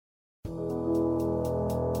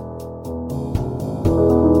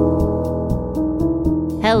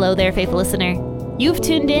Hello there, faithful listener. You've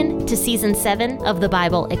tuned in to Season 7 of the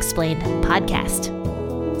Bible Explained podcast.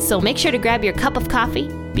 So make sure to grab your cup of coffee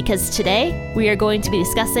because today we are going to be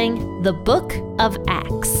discussing the book of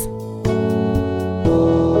Acts.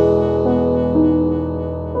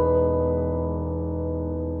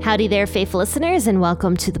 Howdy there, faithful listeners, and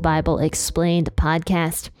welcome to the Bible Explained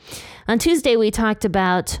podcast. On Tuesday, we talked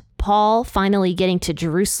about Paul finally getting to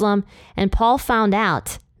Jerusalem, and Paul found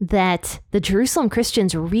out that the Jerusalem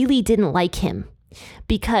Christians really didn't like him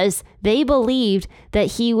because they believed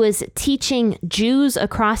that he was teaching Jews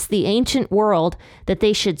across the ancient world that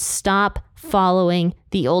they should stop following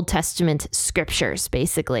the Old Testament scriptures,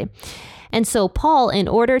 basically. And so Paul, in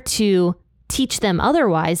order to teach them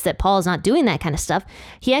otherwise, that Paul is not doing that kind of stuff,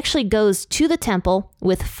 he actually goes to the temple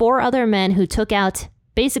with 4 other men who took out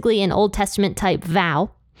basically an Old Testament type vow.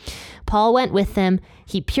 Paul went with them.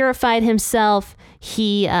 He purified himself.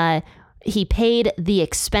 He paid the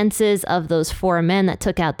expenses of those 4 men that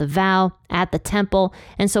took out the vow at the temple.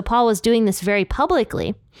 And so Paul was doing this very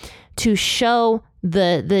publicly to show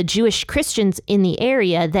the Jewish Christians in the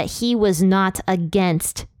area that he was not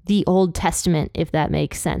against the Old Testament, if that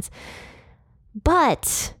makes sense.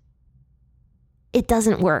 But it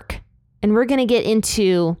doesn't work. And we're going to get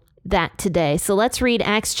into that today. So let's read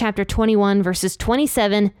Acts chapter 21, verses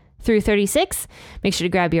 27 through 36. Make sure to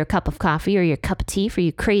grab your cup of coffee or your cup of tea for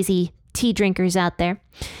you crazy tea drinkers out there.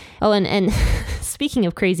 Oh, and speaking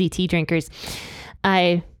of crazy tea drinkers,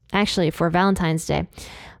 for Valentine's Day,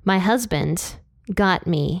 my husband got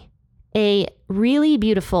me a really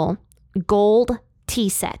beautiful gold tea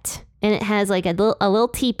set. And it has like a little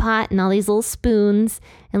teapot and all these little spoons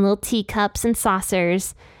and little teacups and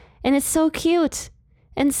saucers. And it's so cute.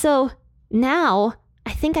 And so now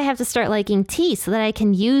I think I have to start liking tea so that I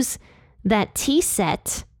can use that tea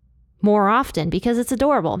set more often because it's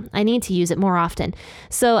adorable. I need to use it more often.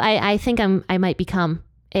 So I think I might become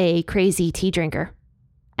a crazy tea drinker.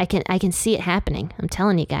 I can see it happening. I'm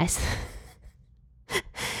telling you guys.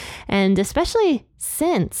 And especially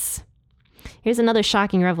since, here's another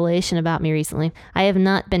shocking revelation about me recently. I have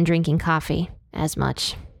not been drinking coffee as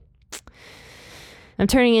much. I'm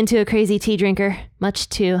turning into a crazy tea drinker, much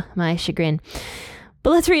to my chagrin. But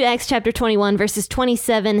let's read Acts chapter 21, verses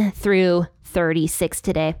 27 through 36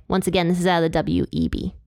 today. Once again, this is out of the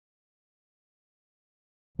WEB.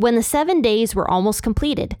 When the 7 days were almost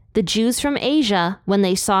completed, the Jews from Asia, when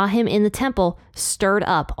they saw him in the temple, stirred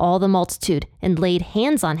up all the multitude and laid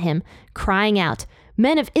hands on him, crying out,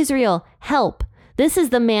 "Men of Israel, help! This is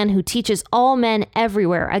the man who teaches all men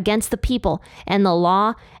everywhere against the people and the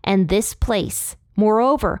law and this place.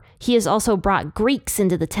 Moreover, he has also brought Greeks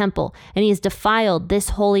into the temple, and he has defiled this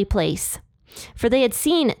holy place." For they had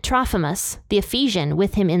seen Trophimus, the Ephesian,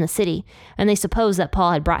 with him in the city, and they supposed that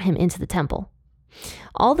Paul had brought him into the temple.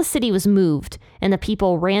 All the city was moved, and the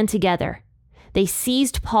people ran together. They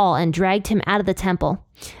seized Paul and dragged him out of the temple.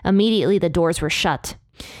 Immediately the doors were shut.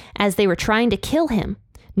 As they were trying to kill him,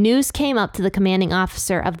 news came up to the commanding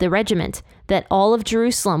officer of the regiment that all of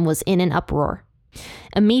Jerusalem was in an uproar.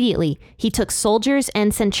 Immediately, he took soldiers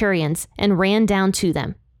and centurions and ran down to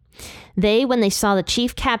them. They, when they saw the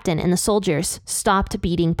chief captain and the soldiers, stopped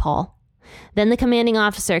beating Paul. Then the commanding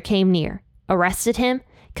officer came near, arrested him,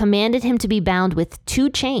 commanded him to be bound with 2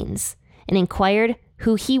 chains, and inquired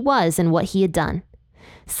who he was and what he had done.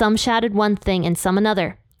 Some shouted one thing and some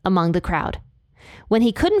another among the crowd. When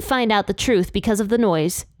he couldn't find out the truth because of the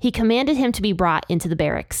noise, he commanded him to be brought into the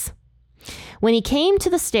barracks. When he came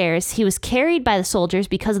to the stairs, he was carried by the soldiers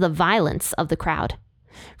because of the violence of the crowd.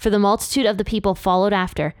 For the multitude of the people followed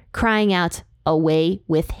after, crying out, "Away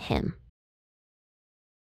with him."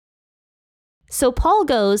 So Paul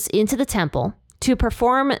goes into the temple to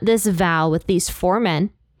perform this vow with these 4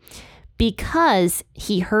 men because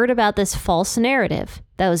he heard about this false narrative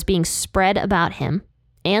that was being spread about him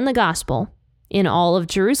and the gospel in all of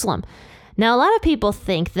Jerusalem. Now, a lot of people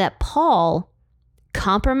think that Paul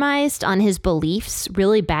compromised on his beliefs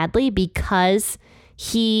really badly because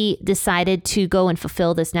he decided to go and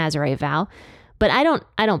fulfill this Nazirite vow. But I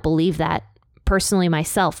don't believe that personally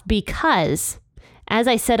myself because, as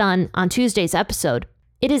I said on Tuesday's episode,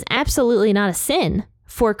 it is absolutely not a sin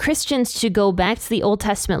for Christians to go back to the Old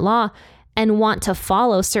Testament law and want to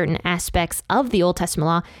follow certain aspects of the Old Testament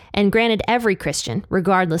law. And granted, every Christian,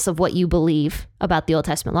 regardless of what you believe about the Old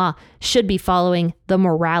Testament law, should be following the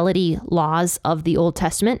morality laws of the Old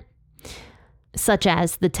Testament, such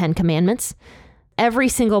as the 10 Commandments. Every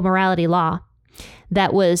single morality law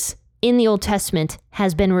that was in the Old Testament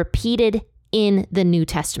has been repeated in the New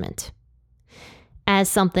Testament as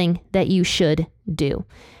something that you should do.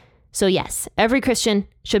 So yes, every Christian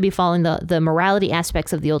should be following the morality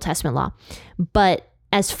aspects of the Old Testament law. But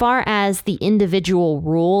as far as the individual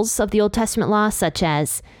rules of the Old Testament law, such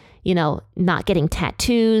as, not getting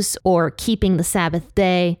tattoos or keeping the Sabbath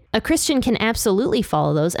day, a Christian can absolutely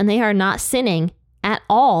follow those, and they are not sinning at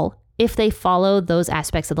all if they follow those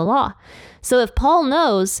aspects of the law. So if Paul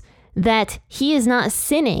knows that he is not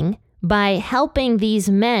sinning by helping these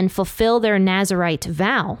men fulfill their Nazirite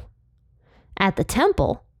vow at the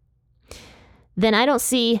temple, then I don't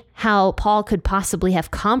see how Paul could possibly have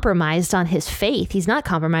compromised on his faith. He's not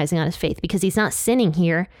compromising on his faith because he's not sinning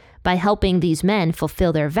here by helping these men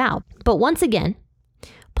fulfill their vow. But once again,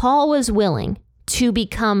 Paul was willing to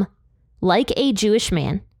become like a Jewish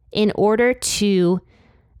man in order to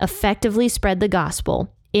effectively spread the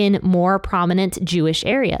gospel in more prominent Jewish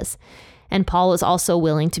areas. And Paul was also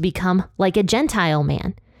willing to become like a Gentile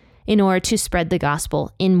man in order to spread the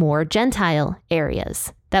gospel in more Gentile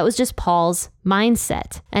areas. That was just Paul's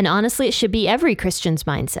mindset. And honestly, it should be every Christian's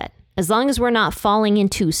mindset. As long as we're not falling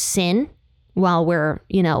into sin while we're,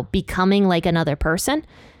 becoming like another person,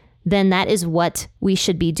 then that is what we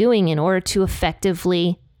should be doing in order to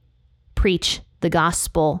effectively preach the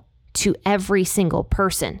gospel to every single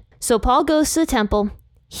person. So Paul goes to the temple.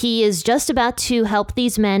 He is just about to help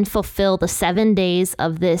these men fulfill the 7 days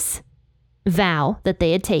of this vow that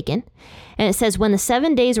they had taken. And it says, when the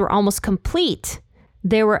 7 days were almost complete,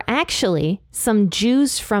 there were actually some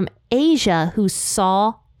Jews from Asia who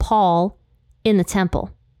saw Paul in the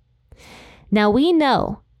temple. Now we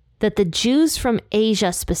know that the Jews from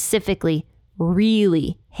Asia specifically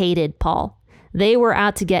really hated Paul. They were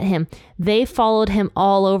out to get him. They followed him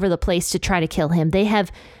all over the place to try to kill him.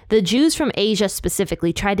 The Jews from Asia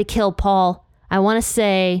specifically tried to kill Paul, I want to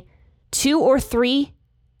say 2 or 3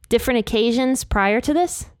 different occasions prior to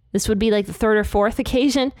this. This would be like the 3rd or 4th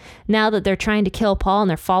occasion now that they're trying to kill Paul and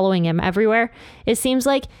they're following him everywhere. It seems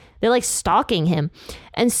like they're like stalking him.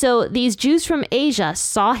 And so these Jews from Asia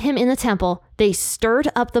saw him in the temple. They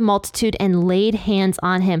stirred up the multitude and laid hands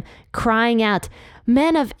on him, crying out,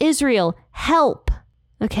 "Men of Israel, help!"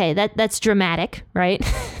 Okay, that's dramatic, right?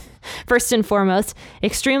 First and foremost,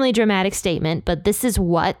 extremely dramatic statement, but this is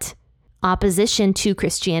what opposition to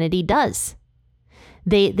Christianity does.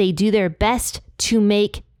 They do their best to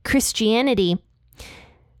make Christianity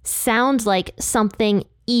sound like something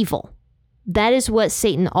evil. That is what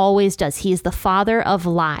Satan always does. He is the father of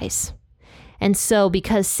lies. And so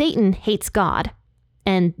because Satan hates God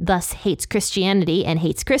and thus hates Christianity and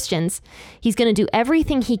hates Christians, he's going to do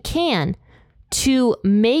everything he can to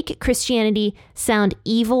make Christianity sound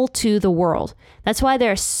evil to the world. That's why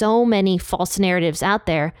there are so many false narratives out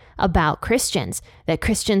there about Christians, that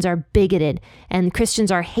Christians are bigoted and Christians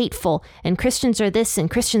are hateful and Christians are this and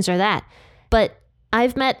Christians are that. But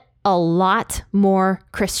I've met a lot more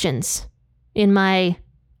Christians in my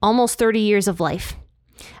almost 30 years of life.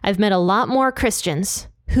 I've met a lot more Christians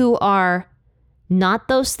who are not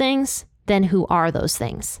those things than who are those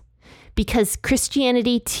things. Because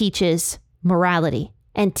Christianity teaches morality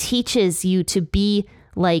and teaches you to be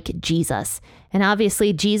like Jesus. And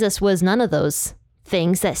obviously, Jesus was none of those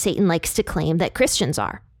things that Satan likes to claim that Christians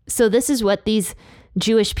are. So this is what these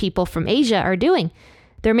Jewish people from Asia are doing.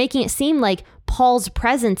 They're making it seem like Paul's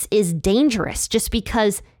presence is dangerous just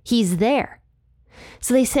because he's there.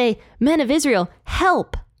 So they say, "Men of Israel,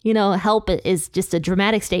 help." Help is just a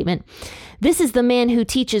dramatic statement. "This is the man who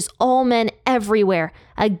teaches all men everywhere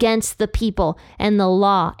against the people and the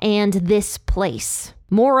law and this place.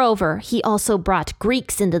 Moreover, he also brought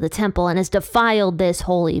Greeks into the temple and has defiled this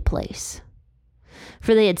holy place."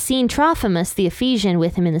 For they had seen Trophimus the Ephesian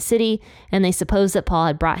with him in the city, and they supposed that Paul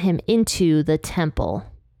had brought him into the temple.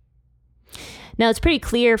 Now, it's pretty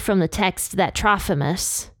clear from the text that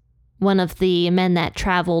Trophimus, one of the men that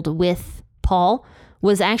traveled with Paul,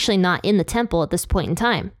 was actually not in the temple at this point in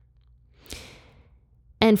time.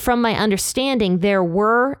 And from my understanding, there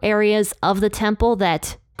were areas of the temple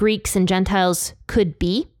that Greeks and Gentiles could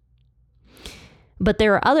be, but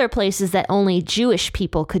there are other places that only Jewish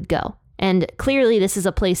people could go. And clearly this is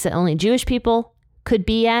a place that only Jewish people could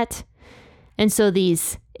be at. And so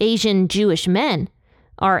these Asian Jewish men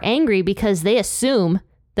are angry because they assume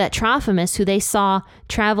that Trophimus, who they saw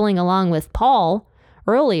traveling along with Paul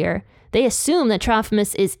earlier, they assume that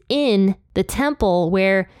Trophimus is in the temple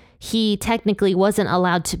where he technically wasn't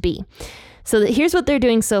allowed to be. So here's what they're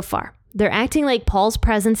doing so far. They're acting like Paul's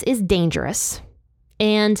presence is dangerous,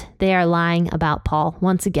 and they are lying about Paul.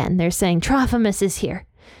 Once again, they're saying Trophimus is here.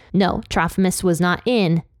 No, Trophimus was not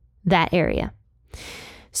in that area.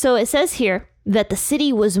 So it says here that the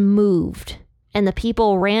city was moved, and the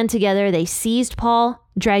people ran together. They seized Paul,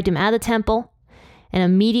 dragged him out of the temple, and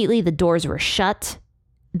immediately the doors were shut.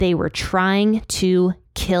 They were trying to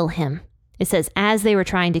kill him. It says, as they were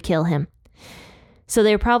trying to kill him. So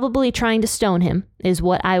they were probably trying to stone him, is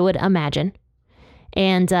what I would imagine,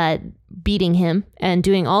 and beating him and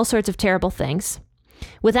doing all sorts of terrible things.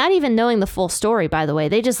 Without even knowing the full story, by the way,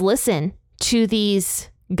 they just listen to these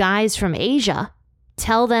guys from Asia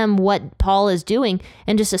tell them what Paul is doing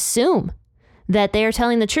and just assume that they are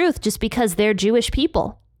telling the truth just because they're Jewish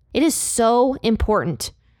people. It is so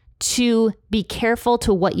important to be careful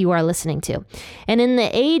to what you are listening to. And in the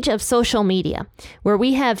age of social media, where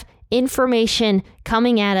we have information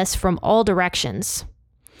coming at us from all directions,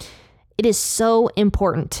 it is so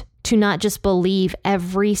important to not just believe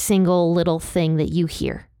every single little thing that you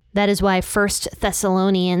hear. That is why 1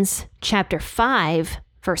 Thessalonians chapter 5,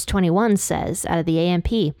 verse 21 says, out of the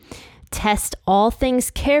AMP, test all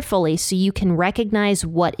things carefully so you can recognize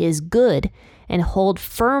what is good and hold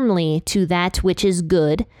firmly to that which is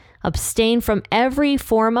good. Abstain from every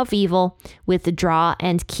form of evil, withdraw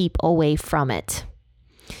and keep away from it.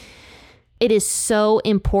 It is so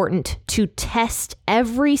important to test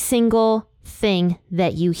every single thing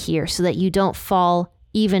that you hear so that you don't fall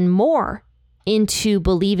even more into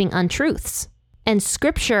believing untruths. And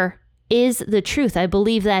scripture is the truth. I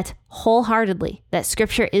believe that wholeheartedly, that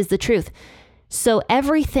scripture is the truth. So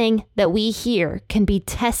everything that we hear can be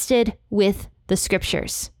tested with the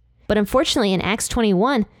scriptures. But unfortunately, in Acts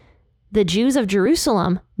 21, the Jews of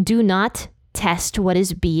Jerusalem do not test what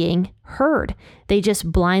is being heard. They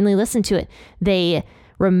just blindly listen to it. They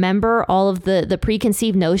remember all of the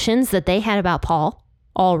preconceived notions that they had about Paul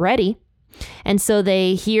already. And so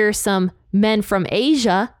they hear some men from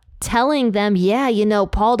Asia telling them, yeah,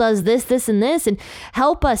 Paul does this, this, and this, and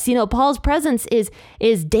help us. Paul's presence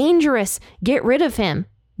is dangerous. Get rid of him.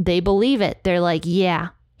 They believe it. They're like, yeah,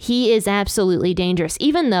 he is absolutely dangerous.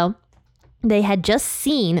 Even though they had just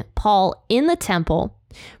seen Paul in the temple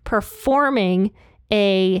performing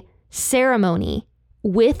a ceremony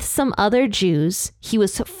with some other Jews. He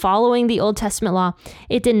was following the Old Testament law.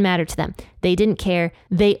 It didn't matter to them. They didn't care.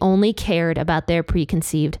 They only cared about their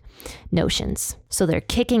preconceived notions. So they're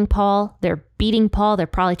kicking Paul. They're beating Paul. They're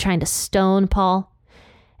probably trying to stone Paul.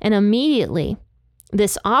 And immediately,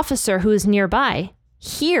 this officer who is nearby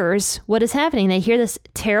hears what is happening. They hear this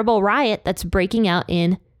terrible riot that's breaking out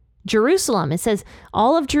in Jerusalem. It says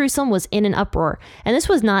all of Jerusalem was in an uproar. And this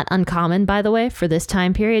was not uncommon, by the way, for this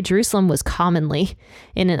time period. Jerusalem was commonly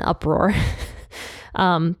in an uproar.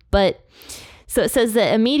 But so it says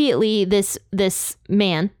that immediately this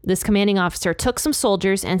man, this commanding officer, took some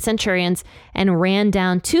soldiers and centurions and ran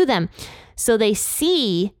down to them. So they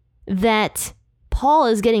see that Paul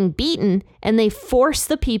is getting beaten and they force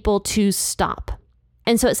the people to stop.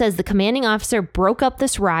 And so it says the commanding officer broke up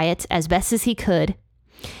this riot as best as he could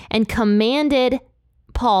and commanded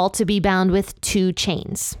Paul to be bound with 2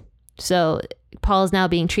 chains. So Paul is now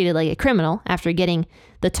being treated like a criminal after getting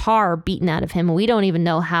the tar beaten out of him. We don't even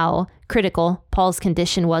know how critical Paul's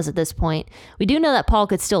condition was at this point. We do know that Paul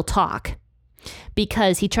could still talk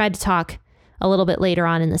because he tried to talk a little bit later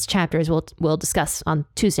on in this chapter, as we'll discuss on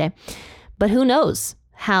Tuesday. But who knows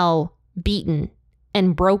how beaten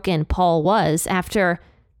and broken Paul was after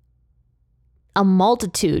a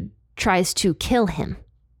multitude tries to kill him.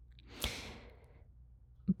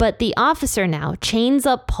 But the officer now chains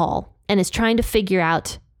up Paul and is trying to figure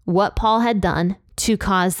out what Paul had done to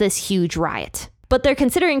cause this huge riot. But they're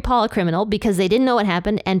considering Paul a criminal because they didn't know what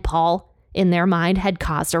happened, and Paul, in their mind, had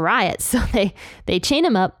caused a riot. So they chain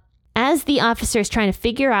him up. As the officer is trying to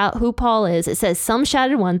figure out who Paul is, it says some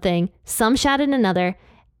shouted one thing, some shouted another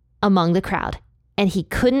among the crowd. And he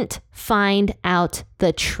couldn't find out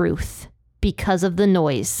the truth because of the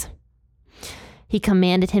noise. He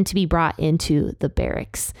commanded him to be brought into the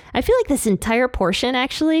barracks. I feel like this entire portion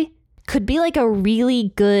actually could be like a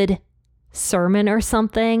really good sermon or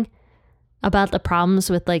something about the problems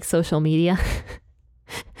with like social media.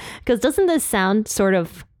 Because doesn't this sound sort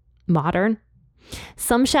of modern?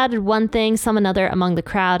 Some shouted one thing, some another among the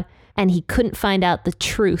crowd, and he couldn't find out the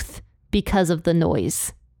truth because of the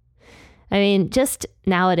noise. I mean, just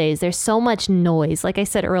nowadays, there's so much noise. Like I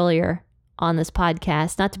said earlier on this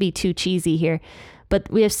podcast, not to be too cheesy here, but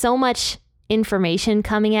we have so much information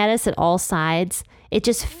coming at us at all sides. It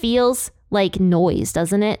just feels like noise,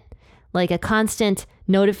 doesn't it? Like a constant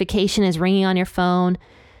notification is ringing on your phone.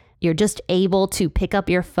 You're just able to pick up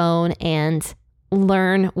your phone and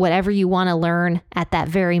learn whatever you want to learn at that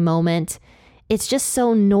very moment. It's just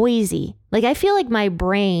so noisy. Like I feel like my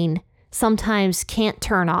brain sometimes can't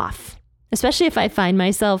turn off, especially if I find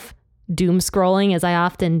myself doom scrolling as I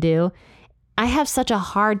often do. I have such a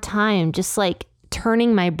hard time just like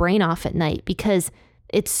turning my brain off at night because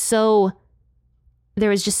there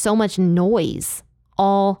was just so much noise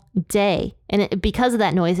all day. And because of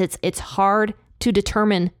that noise, it's hard to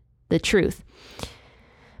determine the truth.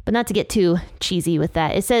 But not to get too cheesy with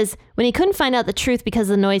that. It says, when he couldn't find out the truth because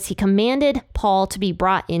of the noise, he commanded Paul to be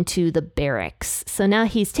brought into the barracks. So now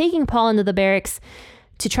he's taking Paul into the barracks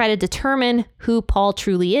to try to determine who Paul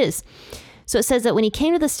truly is. So it says that when he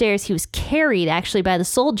came to the stairs, he was carried actually by the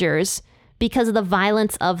soldiers because of the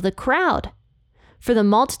violence of the crowd. For the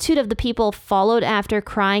multitude of the people followed after,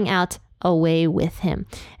 crying out, away with him.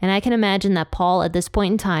 And I can imagine that Paul at this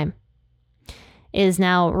point in time is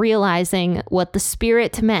now realizing what the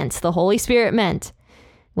Spirit meant, the Holy Spirit meant,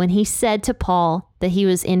 when he said to Paul that he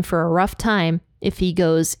was in for a rough time if he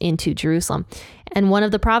goes into Jerusalem. And one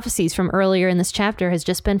of the prophecies from earlier in this chapter has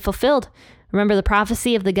just been fulfilled. Remember the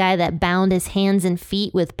prophecy of the guy that bound his hands and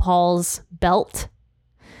feet with Paul's belt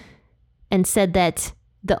and said that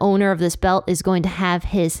the owner of this belt is going to have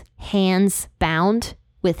his hands bound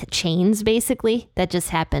with chains, basically? That just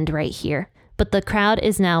happened right here. But the crowd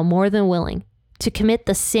is now more than willing to commit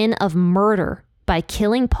the sin of murder by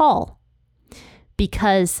killing Paul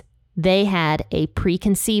because they had a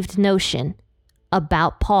preconceived notion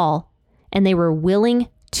about Paul and they were willing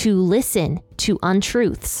to listen to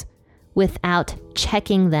untruths without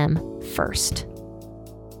checking them first.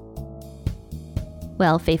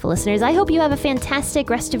 Well, faithful listeners, I hope you have a fantastic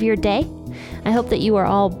rest of your day. I hope that you are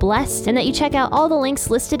all blessed and that you check out all the links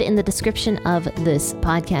listed in the description of this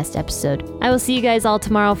podcast episode. I will see you guys all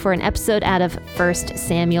tomorrow for an episode out of 1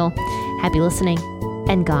 Samuel. Happy listening,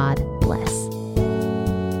 and God bless.